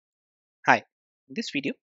In this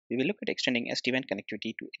video, we will look at extending SD-WAN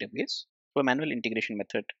connectivity to AWS through a manual integration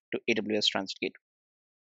method to AWS Transit Gateway.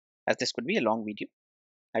 As this could be a long video,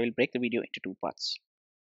 I will break the video into two parts.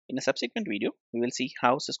 In a subsequent video, we will see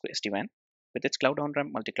how Cisco SD-WAN, with its cloud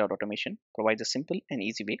on-ramp multi-cloud automation, provides a simple and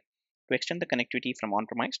easy way to extend the connectivity from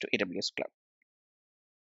on-premise to AWS cloud.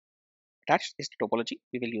 Attached is the topology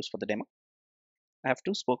we will use for the demo. I have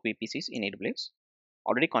two spoke VPCs in AWS,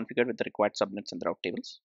 already configured with the required subnets and the route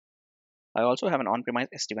tables. I also have an on-premise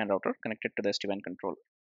SD-WAN router connected to the SD-WAN controller.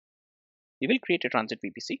 We will create a transit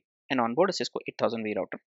VPC and onboard a Cisco 8000V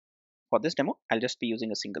router. For this demo, I'll just be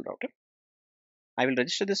using a single router. I will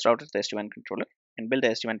register this router to the SD-WAN controller and build the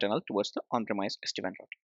SD-WAN tunnel towards the on-premise SD-WAN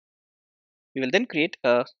router. We will then create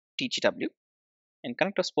a TGW and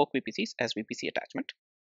connect our spoke VPCs as VPC attachment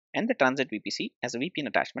and the transit VPC as a VPN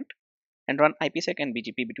attachment and run IPsec and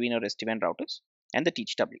BGP between our SD-WAN routers and the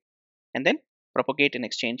TGW, and then propagate and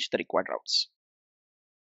exchange the required routes.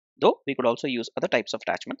 Though we could also use other types of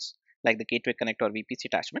attachments like the gateway connect or VPC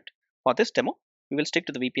attachment, for this demo we will stick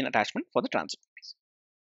to the VPN attachment for the transit VPC.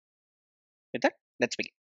 With that, let's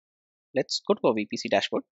begin. Let's go to our VPC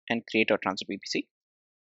dashboard and create our transit VPC.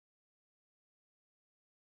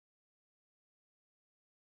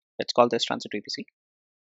 Let's call this transit VPC.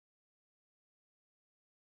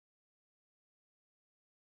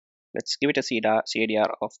 Let's give it a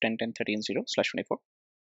CADR of 10.10.13.0/24.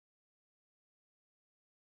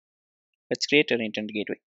 Let's create an intent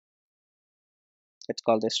gateway. Let's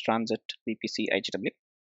call this transit VPC IGW.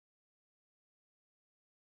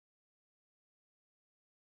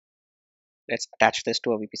 Let's attach this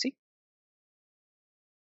to our VPC.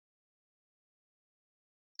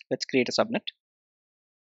 Let's create a subnet.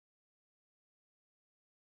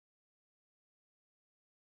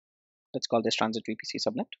 Let's call this transit VPC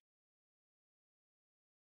subnet.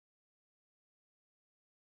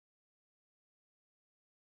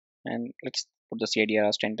 And let's put the CADR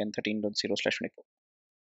as 10.10.13.0/24.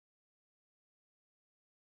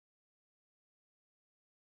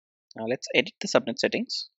 Now let's edit the subnet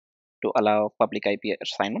settings to allow public IP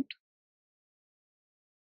assignment.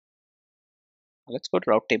 Let's go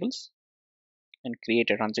to route tables and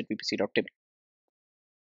create a transit VPC route table.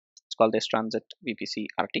 Let's call this transit VPC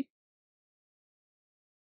RT.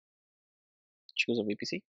 Choose a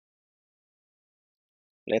VPC.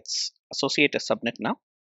 Let's associate a subnet now.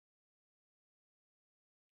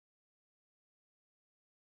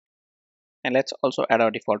 And let's also add our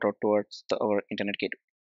default route towards our internet gateway.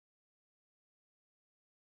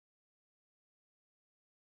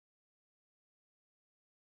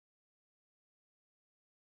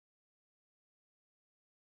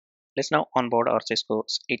 Let's now onboard our Cisco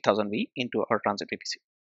 8000V into our transit VPC.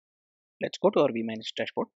 Let's go to our vManage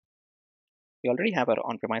dashboard. We already have our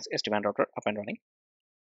on-premise SD-WAN router up and running.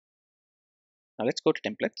 Now let's go to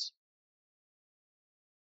templates.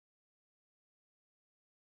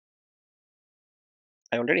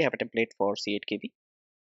 I already have a template for C8KB.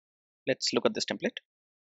 Let's look at this template.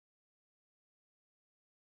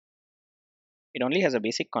 It only has a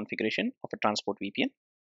basic configuration of a transport VPN,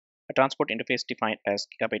 a transport interface defined as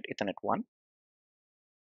Gigabit Ethernet 1,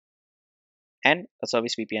 and a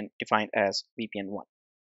service VPN defined as VPN 1.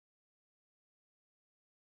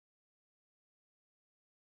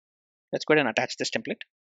 Let's go ahead and attach this template.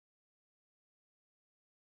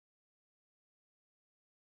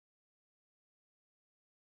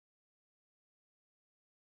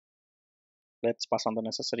 Let's pass on the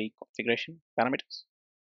necessary configuration parameters.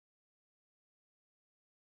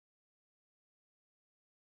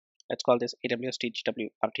 Let's call this AWS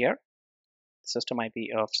TGW RTR, system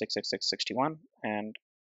IP of 666.61 and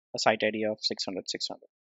a site ID of 600.600.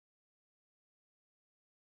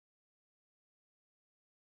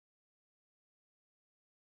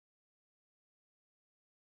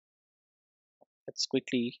 Let's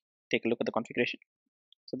quickly take a look at the configuration.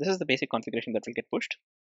 So this is the basic configuration that will get pushed.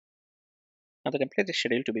 Now the template is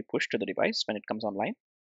scheduled to be pushed to the device when it comes online.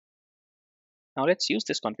 Now let's use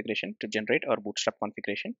this configuration to generate our bootstrap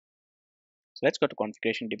configuration. So let's go to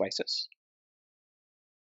configuration devices.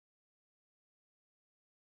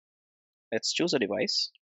 Let's choose a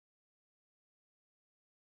device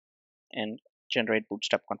and generate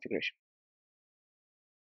bootstrap configuration.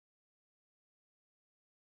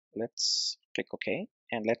 Let's click OK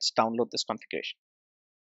and let's download this configuration.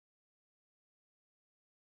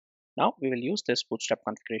 Now we will use this bootstrap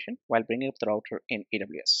configuration while bringing up the router in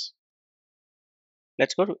AWS.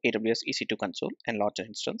 Let's go to AWS EC2 console and launch an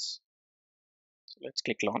instance. So let's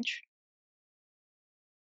click launch.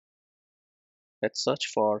 Let's search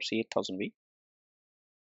for C8000V.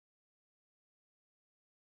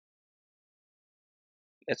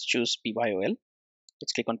 Let's choose BYOL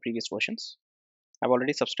Let's click on previous versions. I've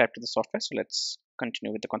already subscribed to the software, so let's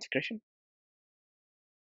continue with the configuration.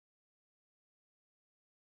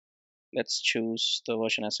 Let's choose the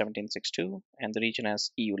version as 17.6.2 and the region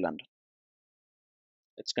as EU London.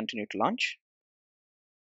 Let's continue to launch.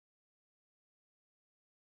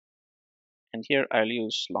 And here I'll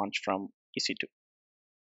use launch from EC2.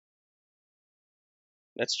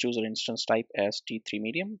 Let's choose our instance type as T3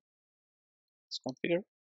 medium. Let's configure.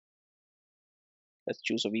 Let's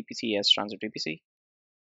choose a VPC as transit VPC.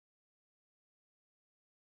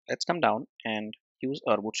 Let's come down and use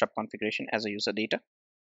our bootstrap configuration as a user data.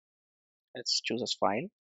 Let's choose as file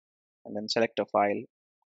and then select a file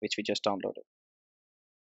which we just downloaded.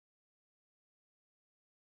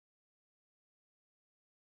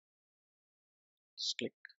 Let's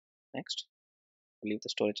click next. We'll leave the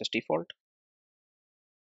storage as default.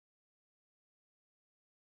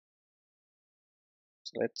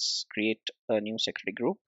 So let's create a new security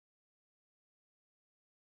group.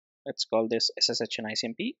 Let's call this SSH and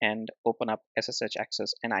ICMP and open up SSH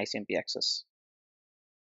access and ICMP access.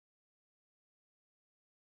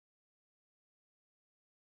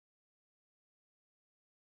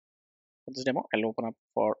 For this demo, I'll open up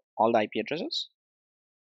for all the IP addresses.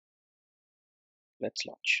 Let's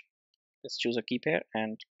launch. Let's choose a key pair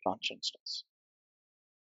and launch instance.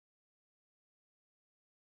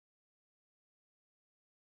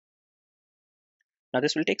 Now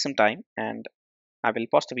this will take some time and I will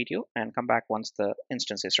pause the video and come back once the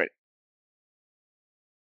instance is ready.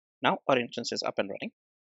 Now our instance is up and running.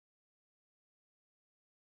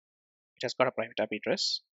 It has got a private IP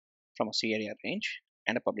address from a C area range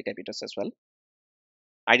and a public IP address as well.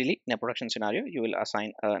 Ideally, in a production scenario, you will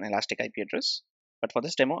assign an elastic IP address, but for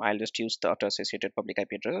this demo, I'll just use the auto-associated public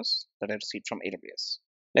IP addresses that I received from AWS.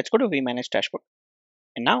 Let's go to vManage dashboard,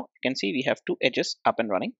 and now you can see we have two edges up and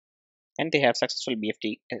running, and they have successful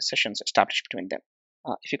BFT sessions established between them.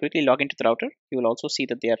 If you quickly log into the router, you will also see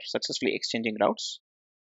that they are successfully exchanging routes.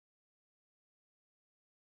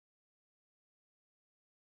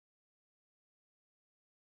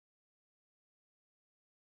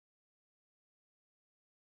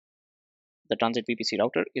 The transit VPC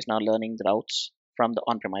router is now learning the routes from the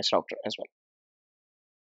on-premise router as well.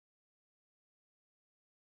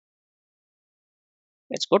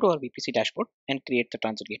 Let's go to our VPC dashboard and create the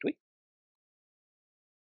transit gateway.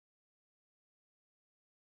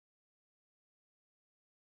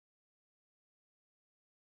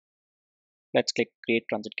 Let's click Create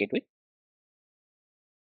Transit Gateway.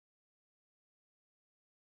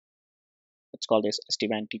 Let's call this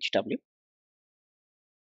SDWAN TGW.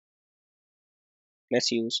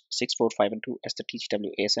 Let's use 64512 as the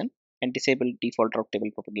TGW ASN and disable default route table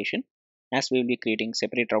propagation, as we will be creating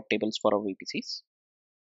separate route tables for our VPCs.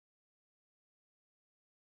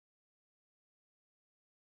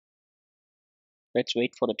 Let's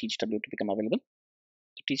wait for the TGW to become available.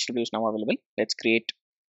 The TGW is now available. Let's create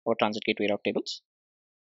our transit gateway route tables.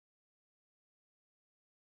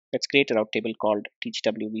 Let's create a route table called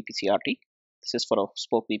TGW VPC RT. This is for our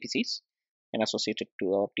spoke VPCs and associated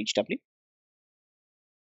to our TGW.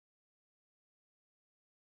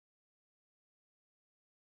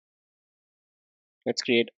 Let's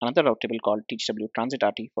create another route table called TGW Transit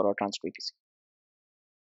RT for our transit VPC.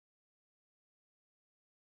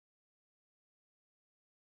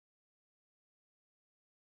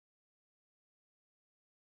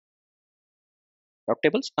 Route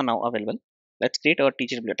tables are now available. Let's create our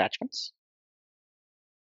TGW attachments.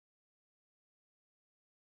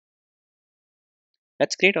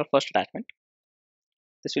 Let's create our first attachment.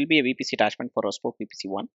 This will be a VPC attachment for our spoke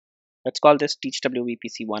VPC1. Let's call this TGW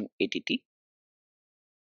VPC1 ATT.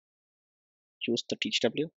 Choose the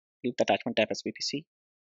TGW, leave the attachment type as VPC,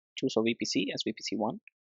 choose our VPC as VPC1.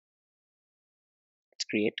 Let's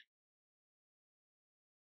create.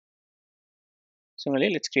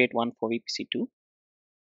 Similarly, let's create one for VPC2.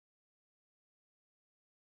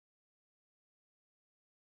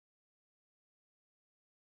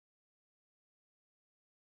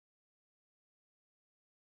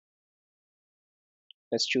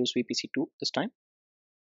 Let's choose VPC2 this time.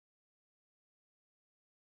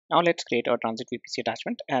 Now let's create our transit VPC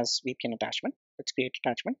attachment as VPN attachment. Let's create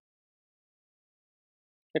attachment.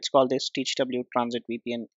 Let's call this TGW Transit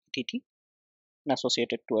VPN ATT and associate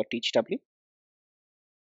it to a TGW.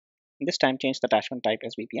 This time change the attachment type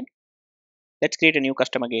as VPN. Let's create a new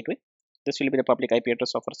customer gateway. This will be the public IP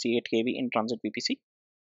address of our C8KV in transit VPC.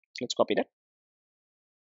 Let's copy that.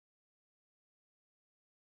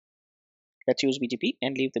 Let's use BGP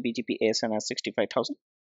and leave the BGP ASN as 65,000.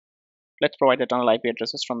 Let's provide the tunnel IP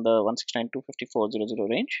addresses from the 169.254.0.0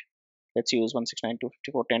 range. Let's use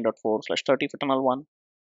 169.254.10.4/30 for tunnel 1.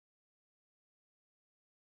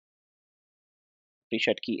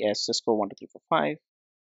 Pre-shared key as Cisco 12345.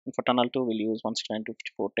 And for tunnel 2, we'll use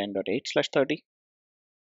 169.254.10.8/30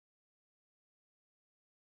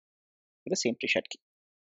 with the same pre-shared key.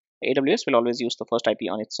 AWS will always use the first IP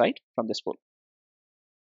on its side from this pool.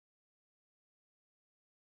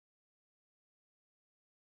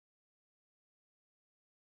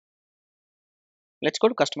 Let's go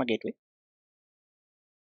to customer gateway.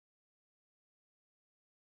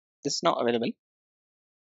 This is now available.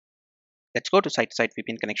 Let's go to site-to-site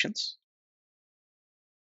VPN connections.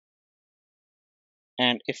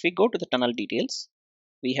 And if we go to the tunnel details,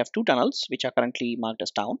 we have 2 tunnels which are currently marked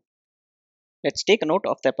as down. Let's take a note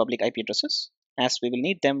of their public IP addresses, as we will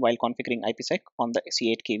need them while configuring IPsec on the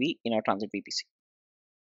C8KV in our transit VPC.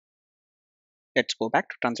 Let's go back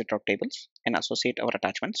to transit route tables and associate our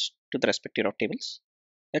attachments to the respective route tables.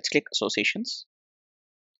 Let's click Associations,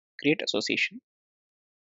 Create Association.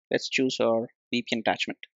 Let's choose our VPN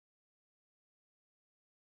attachment.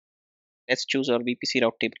 Let's choose our VPC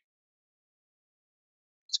route table.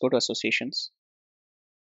 Let's go to Associations,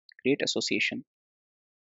 Create Association.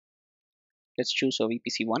 Let's choose our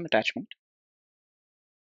VPC1 attachment.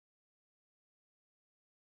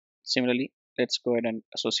 Similarly, let's go ahead and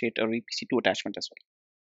associate our VPC2 attachment as well.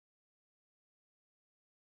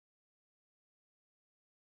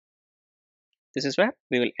 This is where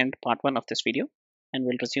we will end part 1 of this video, and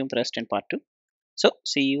we'll resume the rest in part 2. So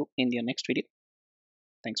see you in the next video.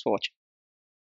 Thanks for watching.